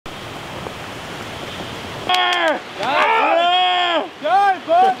Die,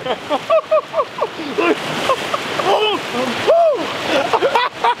 bud!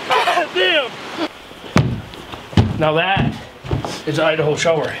 Damn! Now that is Idaho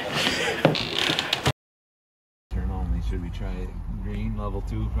shower. Turn only. Should we try it? Green level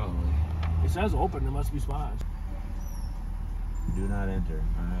 2 probably. It says open. There must be spots. Do not enter.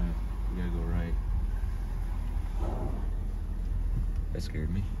 All right, we gotta go right. That scared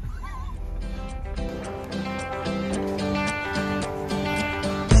me.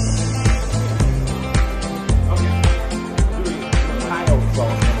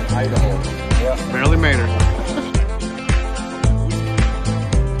 Idaho. Yeah. Barely made her.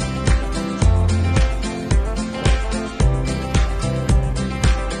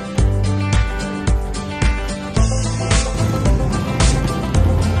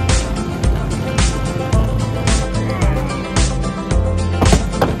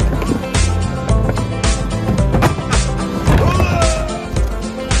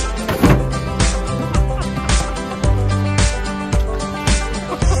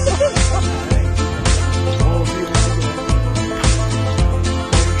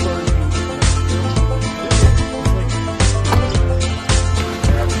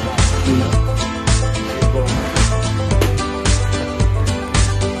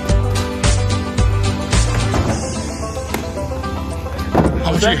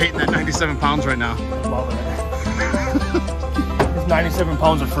 How much are you hating that 97 pounds right now? Love it. It's 97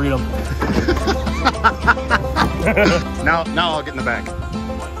 pounds of freedom. Now I'll get in the back.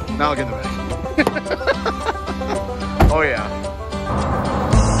 Now I'll get in the back. Oh yeah.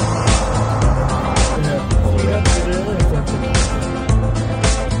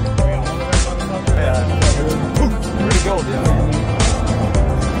 Where'd he go, dude?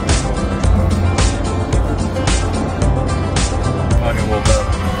 Fucking woke up.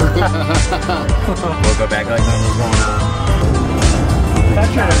 Woke up back like nothing was going on. I thought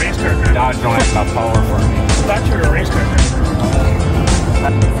you were a race car driver. Dodge don't have enough power for me. I thought you were a race car driver.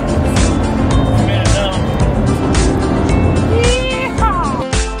 You made it down.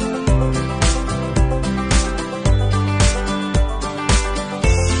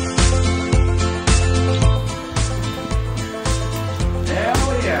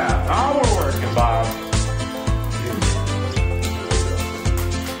 Hell yeah. Now we're working, Bob.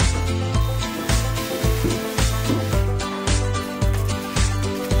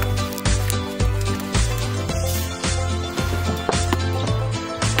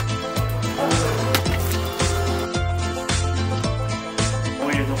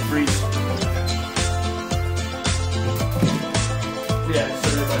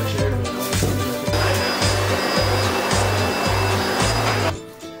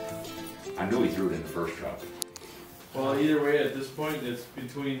 I knew he threw it in the first truck. Well, either way, at this point, it's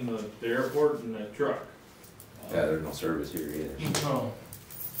between the airport and the truck. Yeah, there's no service here either. No.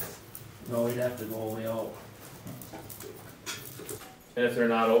 No, we'd have to go all the way out. And if they're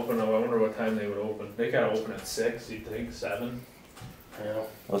not open, I wonder what time they would open. They gotta open at 6, you'd think, 7. Yeah.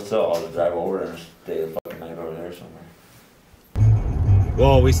 Well, still, I'll drive over and stay the fucking night over there somewhere.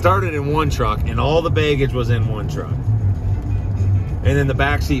 Well, we started in one truck, and all the baggage was in one truck. And then the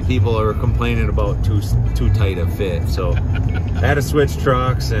backseat people are complaining about too tight a fit. So I had to switch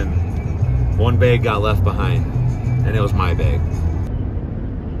trucks, and one bag got left behind, and it was my bag.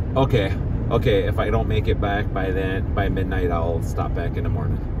 Okay, if I don't make it back by midnight, I'll stop back in the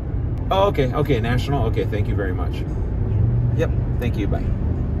morning. Oh, okay, National. Okay, thank you very much. Yep, thank you, bye.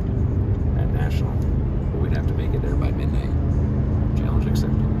 At National, but we'd have to make it there by midnight. Challenge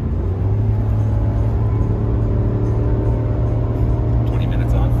accepted. 20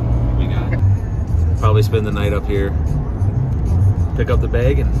 minutes off. We got it. Probably spend the night up here, pick up the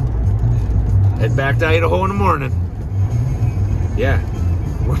bag, and head back to Idaho in the morning. Yeah,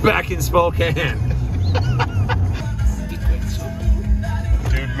 we're back in Spokane.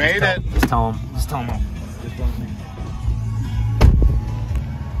 Dude made it. Just tell him.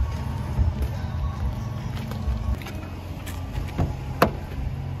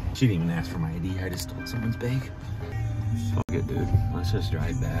 She didn't even ask for my ID. I just stole someone's bag. Fuck it, dude. Let's just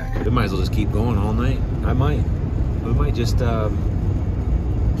drive back. We might as well just keep going all night. I might. We might just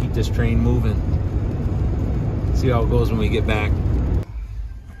keep this train moving. See how it goes when we get back.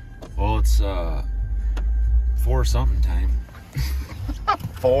 Well, it's 4 something time.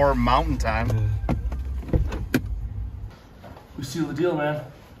 4 mountain time. We sealed the deal, man.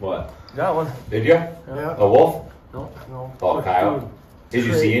 What? Got one. Did you? Yeah. A wolf? No. Oh, Kyle. Did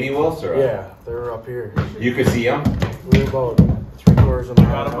you see any wolves? Or Yeah, they were up here. You could see them? We were about 3/4 of the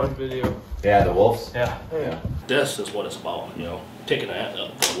Got them mile. on video. Yeah, the wolves? Yeah. Yeah. This is what it's about, you know. Taking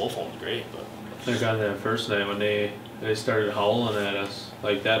the wolf home is great, but Like on that first night when they started howling at us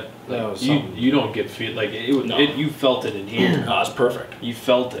like that. That was you don't get feel like it. No. You felt it in here. No, it's perfect. You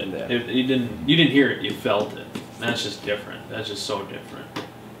felt it. Yeah. You didn't hear it. You felt it. That's just different. That's just so different.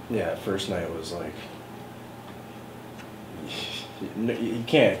 Yeah, first night was like, you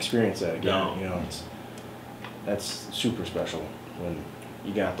can't experience that again. No. You know, that's super special when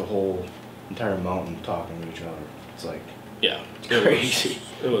you got the whole entire mountain talking to each other. It's like, Yeah, crazy.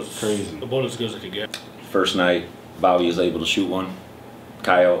 It was Crazy. about as good as it could get. First night, Bobby was able to shoot one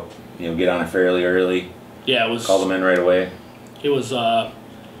coyote. You know, get on it fairly early. Yeah, it was. Call them in right away. It was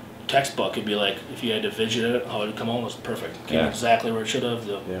textbook. It'd be like if you had to fidget it, how it would come on was perfect. Came Yeah. exactly where it should have.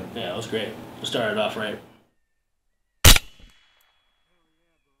 Yeah. It was great. We started off right.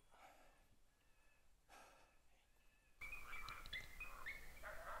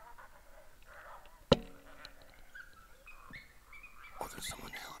 Oh, there's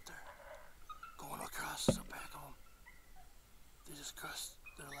someone hell up there. Going across the back of them. They just crossed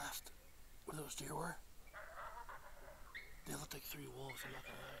their left where those deer were. They look like 3 wolves, I'm not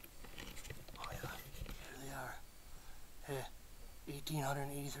gonna lie. Oh yeah, here they are. Hey,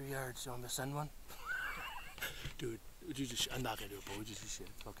 1,883 yards. You want me to send one? Dude, would you just, I'm not gonna do it, but would you just shit?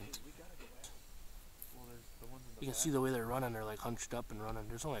 Okay. You can see the way they're running, they're like hunched up and running.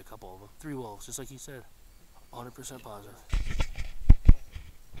 There's only a couple of them. 3 wolves, just like he said. 100% positive.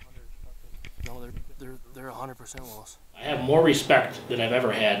 No, they're 100% wolves. I have more respect than I've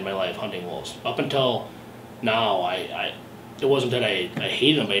ever had in my life hunting wolves. Up until now, it wasn't that I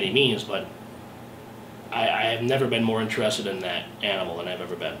hate them by any means, but I have never been more interested in that animal than I've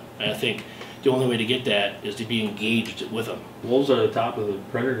ever been. And I think the only way to get that is to be engaged with them. Wolves are the top of the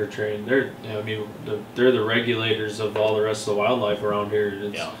predator train. They're the regulators of all the rest of the wildlife around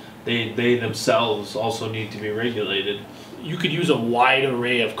here. They themselves also need to be regulated. You could use a wide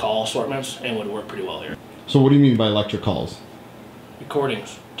array of call assortments and it would work pretty well here. So what do you mean by electric calls?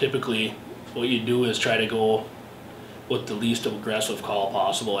 Recordings. Typically, what you do is try to go with the least aggressive call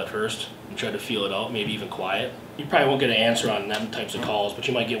possible at first and try to feel it out, maybe even quiet. You probably won't get an answer on them types of calls, but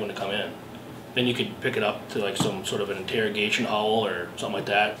you might get one to come in. Then you could pick it up to like some sort of an interrogation howl or something like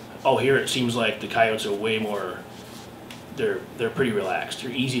that. Oh, here it seems like the coyotes are way more, they're pretty relaxed.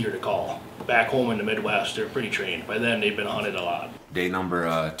 They're easier to call. Back home in the Midwest, they're pretty trained. By then, they've been hunted a lot. Day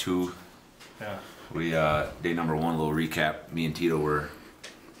number 2. Yeah. We day number 1, little recap. Me and Tito were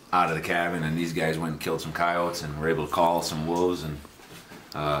out of the cabin, and these guys went and killed some coyotes, and were able to call some wolves, and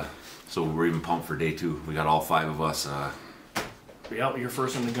so we're even pumped for day 2. We got all 5 of us. Yeah, you're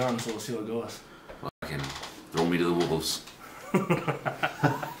first in the gun, so we'll see what goes. Fucking throw me to the wolves.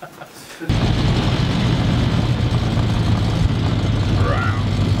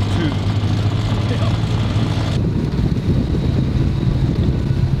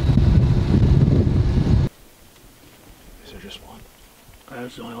 Is there just one?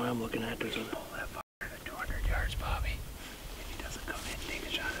 That's the only one I'm looking at. There's a... Oh, that fucker at 200 yards, Bobby. If he doesn't come in, take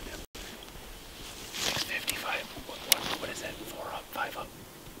a shot at him. 655. What is that? 4 up, 5 up.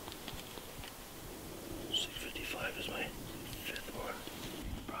 655 is my 5th one.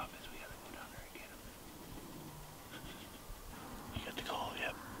 The problem is we gotta go down there and get him. You got the call,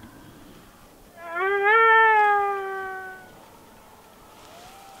 yep.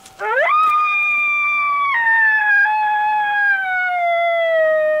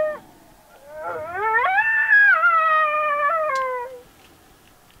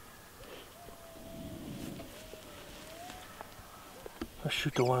 Let's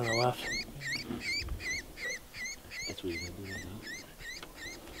shoot the one on the left. That's what you're gonna do right now?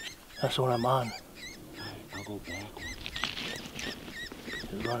 That's the one I'm on. Alright, I'll go back one.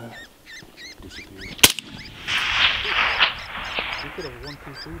 He's running. Disappeared. You could have 1,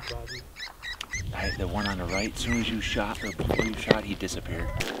 2, 3, Bobby. Alright, the one on the right, as soon as you shot, or before you shot, he disappeared.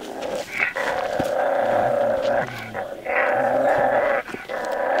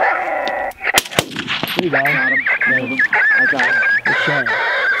 Hey, Bob. Got him. Nailed him. I got him. Good shot.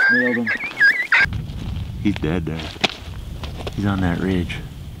 Nailed him. He's dead there. He's on that ridge.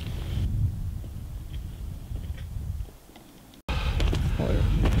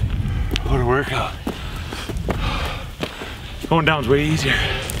 What a workout. Going down's way easier.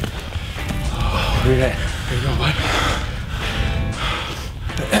 Look at that. There you go, bud.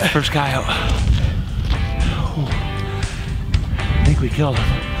 First coyote. I think we killed him.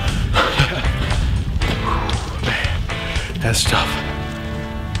 That's tough.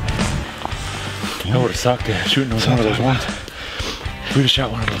 That would have sucked shooting one of those ones. If we'd have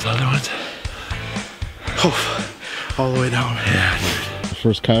shot one of those other ones. All the way down. Yeah, dude.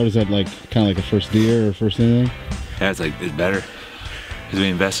 First coyote, is that like kind of like a first deer or first anything? Yeah, it's better. Because we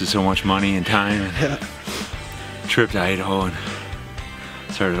invested so much money and time and trip to Idaho and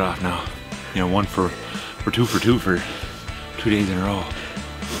started off now. You know, we're 2 for 2 for 2 days in a row.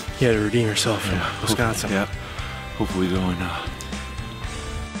 You had to redeem yourself from Wisconsin. Yeah. Hopefully we go and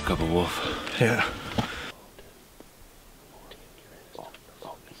cup of wolf. Yeah.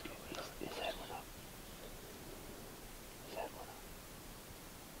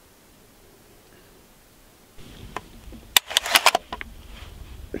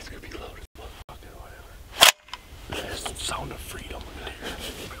 This could be loaded. Fucking whatever. There's the sound of freedom.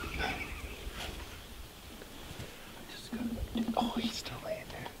 Oh, he's still laying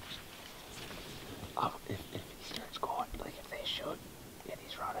there. If he starts going, like if they shoot and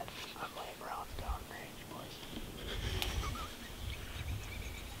he's running, I'm laying around down range, boys.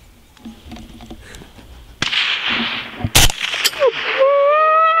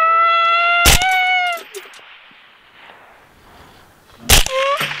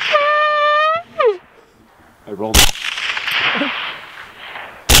 I rolled it.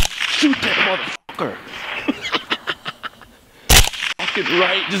 Shoot that motherfucker. Fucking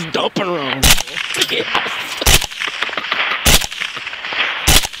right, just dumping around. Yes.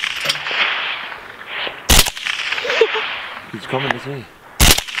 He's coming this way.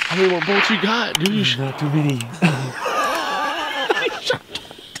 How many more bolts you got, dude? Not too many.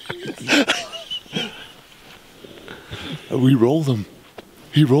 We rolled him.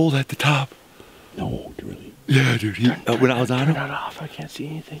 He rolled at the top. No, really. Yeah, dude. When I was on him. Turn that off. I can't see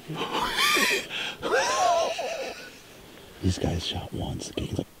anything, dude. These guys shot once. The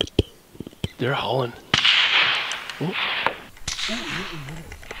king's like, they're hauling.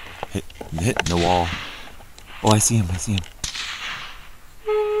 Hitting the wall. Oh, I see him. I see him.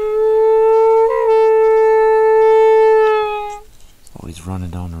 Oh, he's running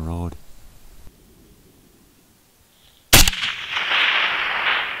down the road.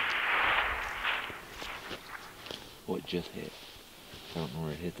 Oh, it just hit. I don't know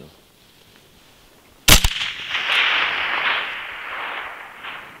where it hit though.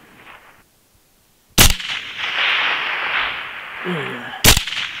 Yeah.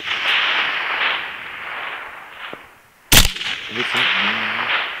 Hit something, man.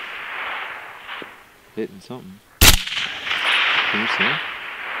 Hitting something. Can you see him?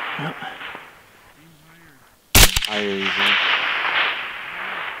 Yep. Higher he's at.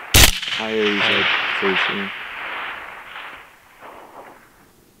 Higher he's at. Facing.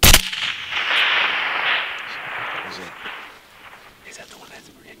 Is that the one that's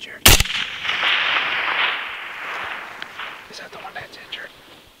injured? Is that the one that's injured?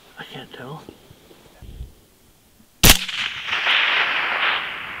 I can't tell.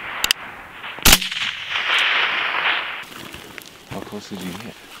 How close did you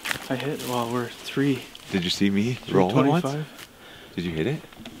hit? I hit while we're 3. Did you see me rolling once? 25. Did you hit it?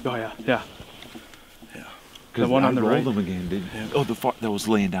 Oh yeah, yeah. Because one I on the rolled right. him again, didn't Yeah. Oh, that was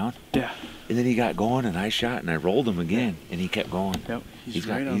laying down? Yeah. And then he got going and I shot and I rolled him again and he kept going. Yep. He's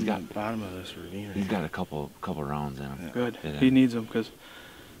right on the bottom of this ravine. He's got a couple rounds in him. Good. Yeah. He needs them because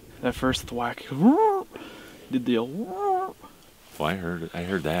that first thwack did the old. Well, I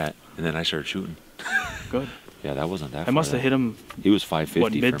heard that and then I started shooting. Good. Yeah, that wasn't that I far must have though. hit him. He was 550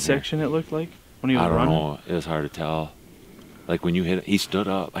 What from here. midsection? It looked like when he was I don't running. know. It was hard to tell. Like when you hit it, he stood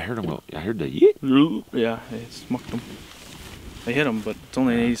up. I heard him go. I heard the yeet. Yeah, they smucked him. They hit him, but it's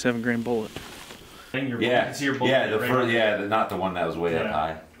only an 87 grain bullet. Yeah, not the one that was way up Yeah.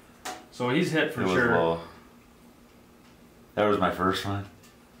 high. So he's hit for It was sure. low. That was my first one.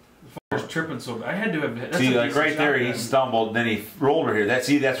 I was tripping so I had to have hit. That's See, a like decent right there, shot, he man. stumbled, then he rolled right here.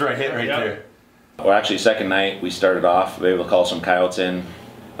 That's where I hit right Yep. there. Well, actually, second night we started off, we were able to call some coyotes in.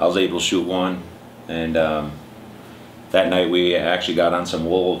 I was able to shoot one, and that night we actually got on some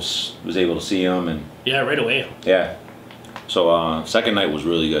wolves. Was able to see them, and Yeah, right away. yeah. So second night was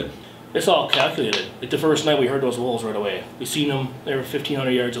really good. It's all calculated. Like the first night we heard those wolves right away. We seen them. They were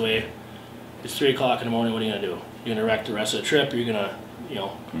 1,500 yards away. It's 3 o'clock in the morning. What are you gonna do? You're gonna wreck the rest of the trip. Or you're gonna, you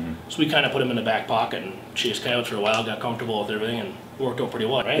know. So we kind of put them in the back pocket and chased coyotes for a while. Got comfortable with everything and worked out pretty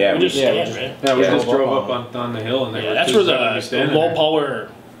well, right? Yeah, we just stayed, right? Yeah, we Yeah. just drove up on the hill and they Yeah, were that's just where happened to be the standing low there. power,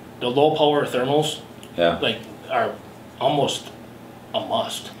 the low power thermals, Yeah. like are almost a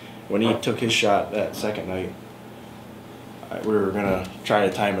must. When he took his shot that second night, we were gonna try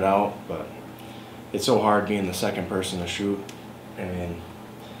to time it out, but it's so hard being the second person to shoot. I mean,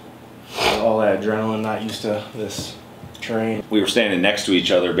 all that adrenaline, not used to this terrain. We were standing next to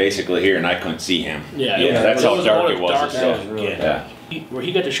each other basically here, and I couldn't see him. Yeah, That's how dark it was. Dark That was really Yeah. Where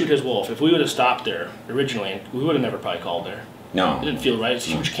he got to shoot his wolf. If we would have stopped there originally, we would have never probably called there. It No. didn't feel right. It's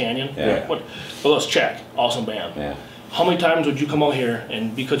a huge canyon. Yeah. Well, let's check. Awesome bam. Yeah. How many times would you come out here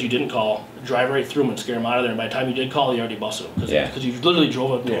and because you didn't call, drive right through them and scare them out of there, and by the time you did call, you already busted them because you literally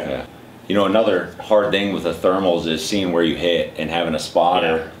drove up to them. Yeah. You know, another hard thing with the thermals is seeing where you hit, and having a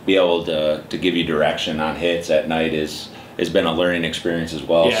spotter be able to give you direction on hits at night has been a learning experience as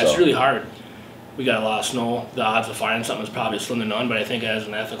well. Yeah, it's really hard. We got a lot of snow. The odds of finding something is probably slim to none, but I think as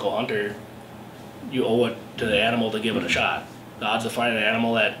an ethical hunter, you owe it to the animal to give it a shot. The odds of finding an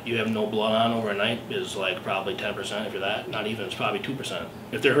animal that you have no blood on overnight is like probably 10% if you're that. Not even, it's probably 2%.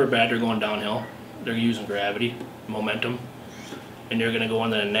 If they're hurt bad, they're going downhill. They're using gravity, momentum, and they're gonna go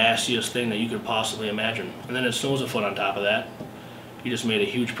into the nastiest thing that you could possibly imagine. And then it snows a foot on top of that. You just made a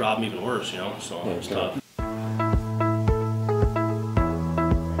huge problem even worse, you know, so it's tough.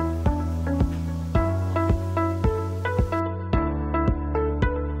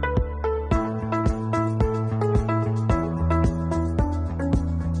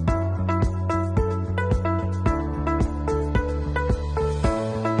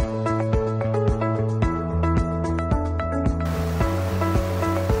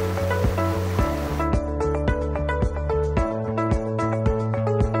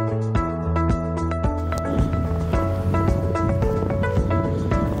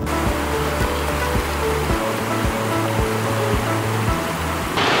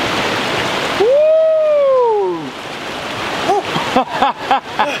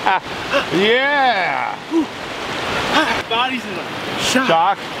 Yeah! Body's in a shock.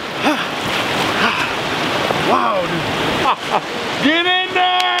 Shock. Wow, dude. Get in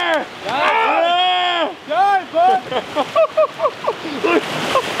there! Die, bud!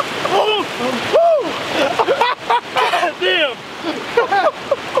 God damn!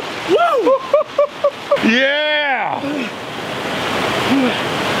 Woo! Yeah!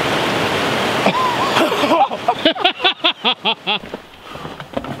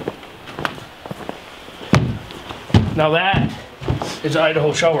 Now that is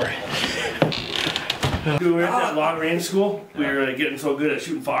Idaho shower. We were at that long range school. We were like, getting so good at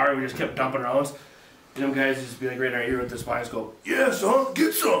shooting fire, we just kept dumping rounds. And them guys just be like right in our ear with the spine scope. Yeah, son,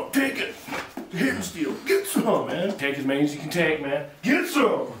 get some, take it. Hit and steal, get some, man. Take as many as you can take, man. Get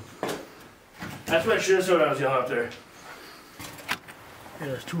some. That's what I should have said when I was young up there. Yeah,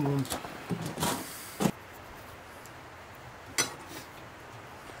 there's 2 rooms.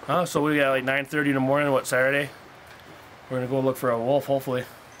 So we got like 9:30 in the morning, what, Saturday? We're gonna go look for a wolf, hopefully.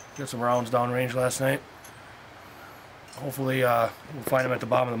 Got some rounds downrange last night. Hopefully we'll find him at the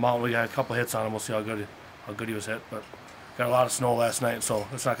bottom of the mountain. We got a couple hits on him. We'll see how good he was hit. But got a lot of snow last night, so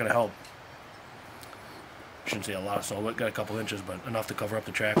it's not gonna help. Shouldn't say a lot of snow, but got a couple inches, but enough to cover up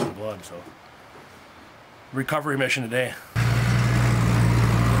the tracks and blood. So recovery mission today.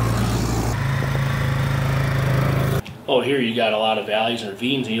 Oh, here you got a lot of valleys and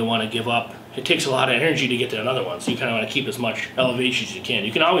ravines, and you don't want to give up. It takes a lot of energy to get to another one, so you kind of want to keep as much elevation as you can.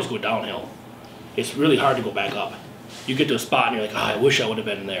 You can always go downhill. It's really hard to go back up. You get to a spot and you're like, oh, I wish I would have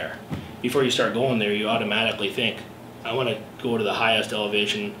been there. Before you start going there, you automatically think, I want to go to the highest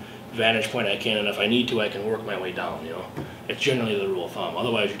elevation vantage point I can, and if I need to, I can work my way down, you know. It's generally the rule of thumb.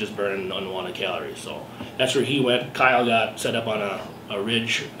 Otherwise, you're just burning unwanted calories. So that's where he went. Kyle got set up on a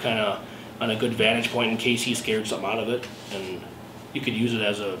ridge, kind of on a good vantage point in case he scared something out of it, and you could use it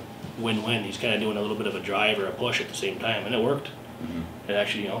as a win-win. He's kind of doing a little bit of a drive or a push at the same time, and it worked. It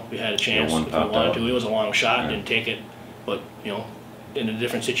actually, you know, we had a chance if we wanted to. It was a long shot, didn't take it, but you know, in a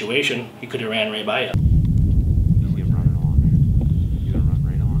different situation, he could have ran right by you. You see him running along there. You're gonna run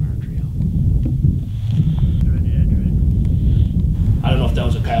right along our trail. I don't know if that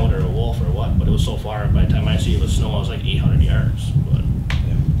was a coyote or a wolf or what, but it was so far. By the time I see it was snow, I was like 800 yards. But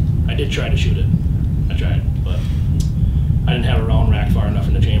I did try to shoot it. I tried, but I didn't have a round rack far enough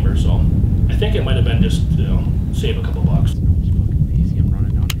in the chamber, so I think it might have been just, you know, save a couple bucks. You see him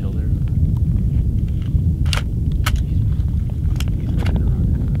running down the hill there? He's ready to run.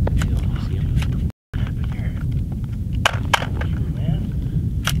 You see him? Shoot, man.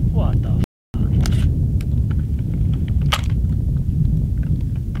 What the f?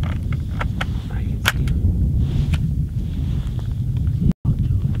 I can see him.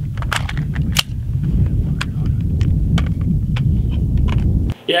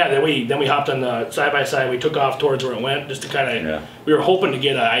 Yeah, then we hopped on the side by side. We took off towards where it went, just to kind of. We were hoping to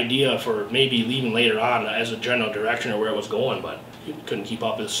get an idea for maybe leaving later on as a general direction of where it was going, but you couldn't keep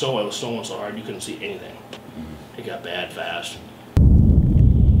up. It was snowing so hard you couldn't see anything. It got bad fast.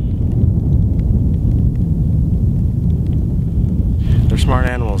 They're smart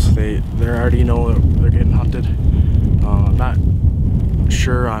animals. They already know that they're getting hunted. I'm not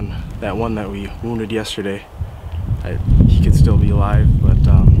sure on that one that we wounded yesterday. He could still be alive, but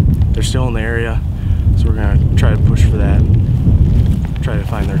they're still in the area. So we're gonna try to push for that. Try to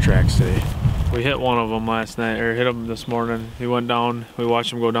find their tracks today. We hit one of them last night, or hit him this morning. He went down, we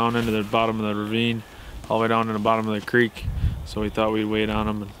watched him go down into the bottom of the ravine, all the way down to the bottom of the creek. So we thought we'd wait on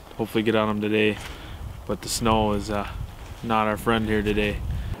him and hopefully get on him today. But the snow is not our friend here today.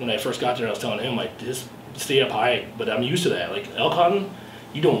 When I first got there, I was telling him, like, just stay up high. But I'm used to that. Like, elk hunting,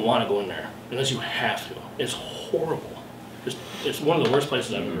 you don't want to go in there unless you have to. It's horrible. It's one of the worst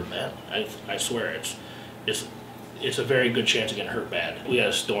places I've ever been. I swear, it's a very good chance of getting hurt bad. We had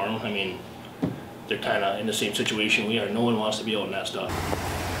a storm. I mean, they're kind of in the same situation we are. No one wants to be out in that stuff.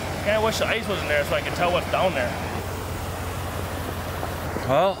 I kind of wish the ice wasn't there so I could tell what's down there.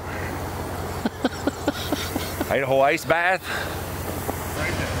 Well, Idaho ice bath.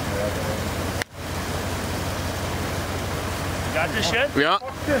 Right there. Got this shit? Yeah.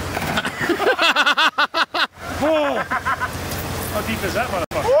 Whoa! How deep is that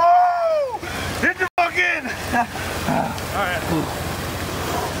motherfucker? Woo! Hit the fucking! Alright.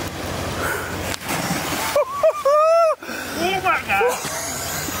 Oh my god!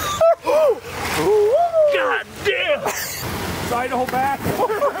 God damn! It's Idaho back!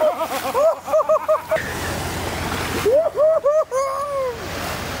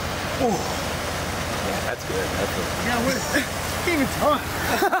 That's good. That's good. Yeah, what is it? Can't even talk.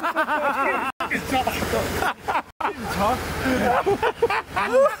 Can't talk.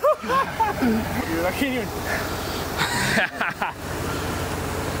 Dude, I can't even.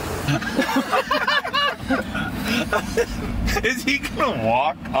 Is he gonna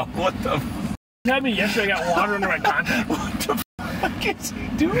walk? Oh, what the Had me yesterday, I got water under my contact. What the fuck is he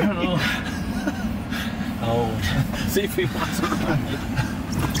doing? I don't know. Oh, see if he wants to run.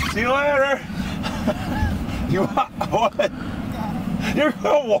 See you later. You what? You're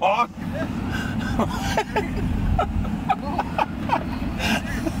gonna walk?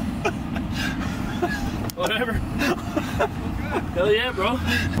 Whatever. Hell yeah, bro.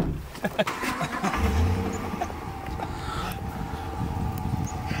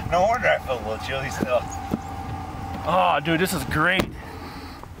 No wonder I felt a little chilly still. Oh, dude, this is great.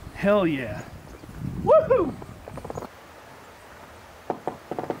 Hell yeah. Woohoo!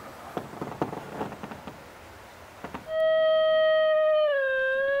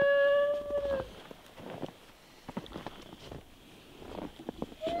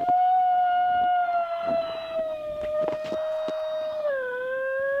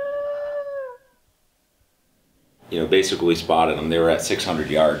 You know, basically we spotted them. They were at 600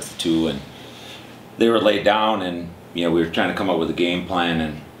 yards too, and they were laid down, and you know, we were trying to come up with a game plan,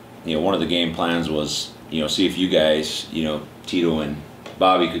 and you know, one of the game plans was, you know, see if you guys, you know, Tito and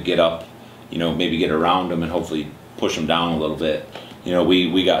Bobby could get up, you know, maybe get around them and hopefully push them down a little bit. You know,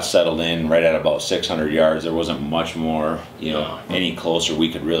 we got settled in right at about 600 yards. There wasn't much more, you know, any closer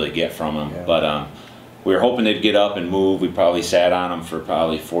we could really get from them. Yeah. But we were hoping they'd get up and move. We probably sat on them for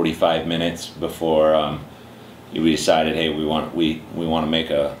probably 45 minutes before we decided, hey, we want to make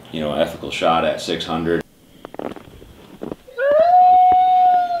a, you know, ethical shot at 600.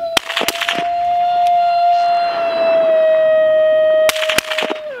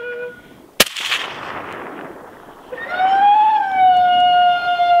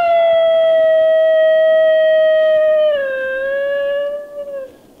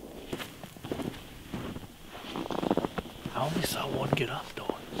 I only saw one get up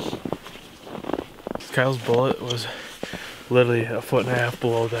though. Kyle's bullet was literally 1.5 feet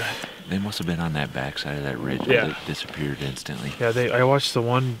below that. They must have been on that backside of that ridge. Yeah. It disappeared instantly. Yeah, I watched the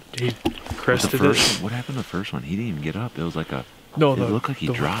one, he crested it. What happened to the first one? He didn't even get up. It was like a... No, it looked like he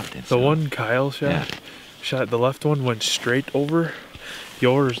dropped it. The one Kyle shot, the left one went straight over.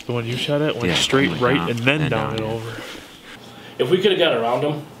 Yours, the one you shot at, went straight right down, and then down and over. If we could have got around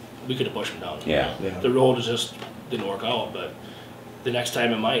them, we could have pushed them down. Yeah. The road just didn't work out, but the next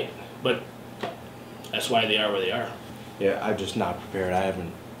time it might. But that's why they are where they are. Yeah, I'm just not prepared. I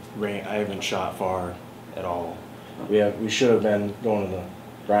haven't shot far at all. We should have been going to the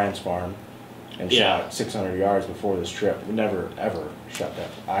Brian's farm and shot 600 yards before this trip. We never ever shot that.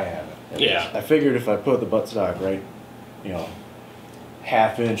 I haven't. I figured if I put the buttstock right, you know,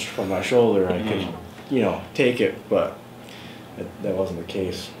 half-inch from my shoulder, I could, you know, take it, but that wasn't the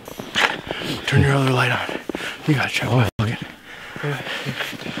case. Turn your other light on. You gotta check my look.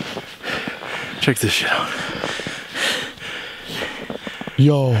 Check this shit out.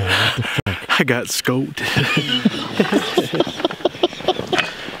 Yo, what the fuck? I got scoped.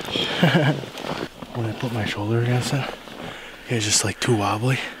 When I put my shoulder against it, it was just like too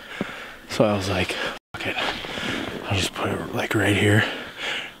wobbly. So I was like, fuck it. I'll just put it like right here.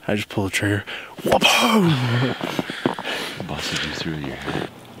 I just pull the trigger. Whoop! Busted you through your head.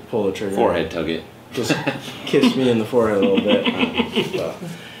 Pull the trigger. Forehead tug it. just kissed me in the forehead a little bit. But,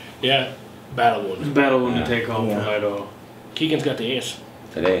 Yeah, battle wound. Battle wound to take home from Idaho. Keegan's got the ace.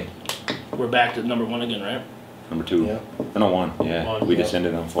 Today. We're back to number 1 again, right? Number 2. Yeah. No, 1. Yeah. One, We yeah. just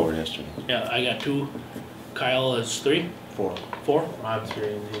ended on 4 yesterday. Yeah, I got 2. Kyle is 3? 4. 4? I'm 3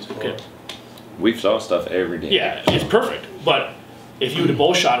 and he's 4. Okay. We saw stuff every day. Yeah, it's perfect. But if you would have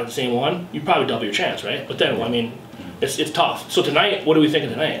both shot at the same one, you'd probably double your chance, right? But then, I mean, it's tough. So tonight, what do we think of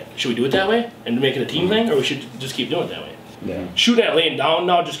tonight? Should we do it that way and make it a team thing, or we should just keep doing it that way? Yeah. Shoot at laying down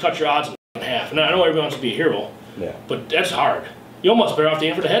now, just cut your odds in half. And I know everyone wants to be a hero, Yeah. but that's hard. You almost better off to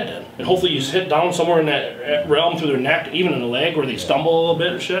aim for the head then. And hopefully you just hit down somewhere in that realm through their neck, even in the leg where they stumble a little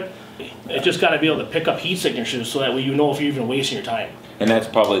bit and shit. It just got to be able to pick up heat signatures so that way you know if you're even wasting your time. And that's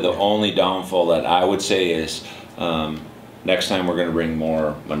probably the only downfall that I would say is next time we're going to bring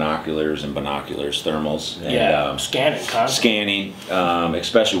more monoculars and binoculars, thermals, and Scanning, constantly. scanning,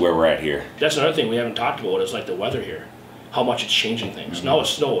 especially where we're at here. That's another thing we haven't talked about is like the weather here. How much it's changing things. Now it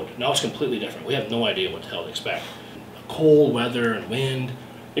snowed. Now it's completely different. We have no idea what the hell to expect. Cold weather and wind.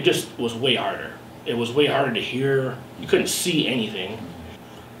 It just was way harder. It was way harder to hear. You couldn't see anything.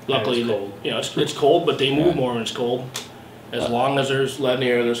 Luckily, it's cold. You know, it's cold, but they move more when it's cold. As long as there's lead in the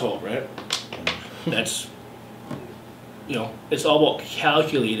air, there's hope, right? That's, you know, it's all about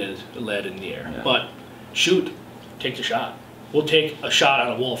calculated lead in the air. Yeah. But shoot, take the shot. We'll take a shot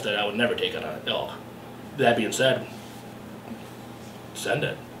on a wolf that I would never take on an elk. That being said, send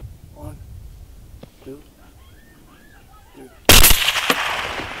it. 1, 2, 3. A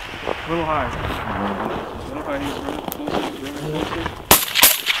little high. A little high. He's running closer.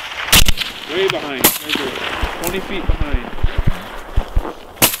 Way behind. Right there. 20 feet behind.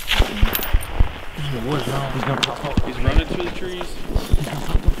 He's running through the trees.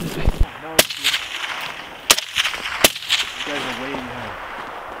 Now it's you. You guys are way behind.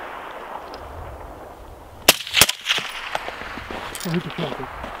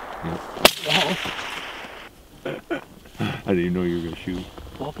 I didn't even know you were going to shoot.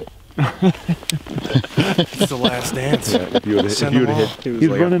 It's the last dance. If you would have hit, he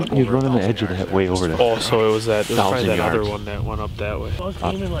was running the edge of the way over there. Oh, so it was probably 1,000 that other yards. one that went up that way. I was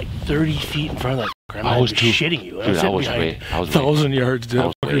aiming like 30 feet in front of that. I was too. Shitting you. Dude, I was sitting way. behind I was way. 1,000 yards, dude. I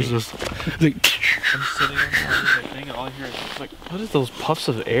was What is way. this? I'm sitting on that thing and all I hear is like, what is those puffs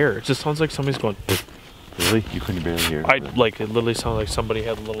of air? It just sounds like somebody's going. Really? You couldn't barely hear it. It literally sounds like somebody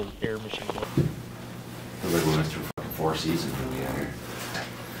had a little air machine going. Feels like we went through fucking 4 seasons when we got here.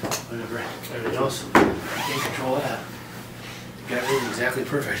 Whatever. Everything else, you can't control that. You got everything exactly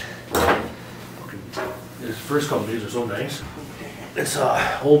perfect. These first couple days are so nice. It's a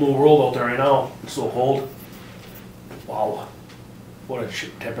whole new world out there right now. It's so cold. Wow. What a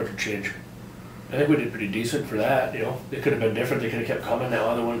temperature change. I think we did pretty decent for that, you know. It could have been different. They could have kept coming. That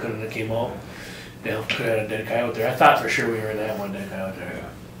other one could have came out. You know, could have had a dead coyote there. I thought for sure we were in that one dead coyote there.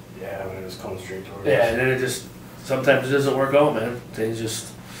 Yeah, when it was coming straight towards Yeah, us. and then it just, sometimes it doesn't work out, man. Things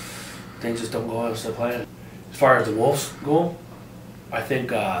just don't go as they're planned. As far as the wolves go, I think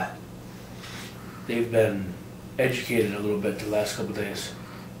they've been educated a little bit the last couple of days.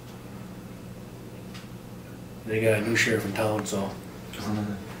 They got a new sheriff in town, so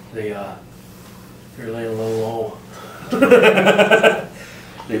they're laying a little low.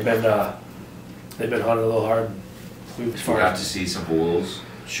 They've been hunting a little hard. We got to see some wolves,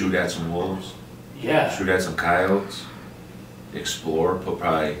 shoot at some wolves, Yeah. shoot at some coyotes, explore, put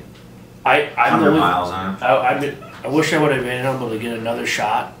probably I'm 100 really- miles on them. I wish I would have been able to get another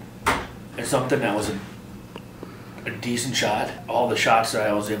shot at something that was a decent shot. All the shots that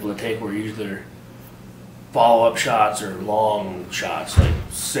I was able to take were either follow-up shots or long shots, like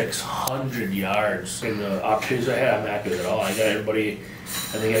 600 yards. And the opportunities I had, I'm happy with it all. I think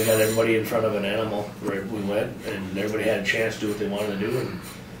I got everybody in front of an animal where we went, and everybody had a chance to do what they wanted to do. And,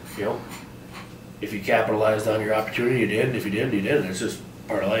 you know, if you capitalized on your opportunity, you did. And if you didn't, you didn't. It's just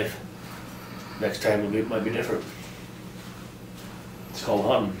part of life. Next time it might be different. It's called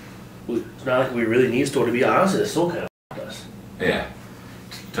hunting. It's not like we really need to be honest. It's still kind of us. Yeah.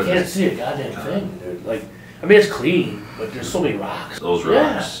 You can't see a goddamn thing, dude. Like, I mean, it's clean, but there's so many rocks. Those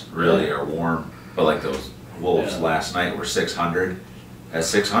rocks really are warm, but like those wolves Yeah. last night were 600. At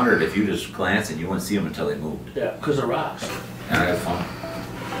 600, if you just glance and you wouldn't see them until they moved. Yeah, because of rocks. And I had fun.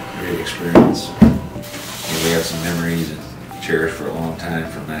 Great experience. And we have some memories and cherished for a long time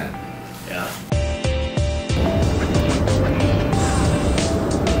from that. Yeah.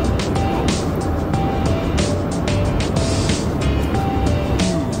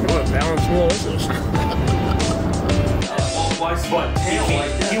 What a balanced meal is this?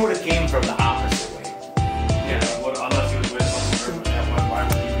 He would have came from the opposite way. Yeah, unless he was with us, why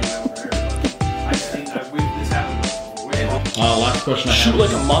would he be over there? Question I Shoot have.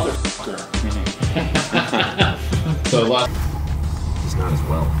 like a motherfucker. So last. He's not as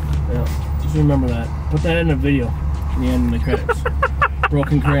well. Yeah. Just remember that. Put that in a video. In the end of the credits.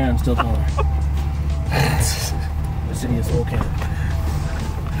 Broken crayon, still taller. This idiot's okay.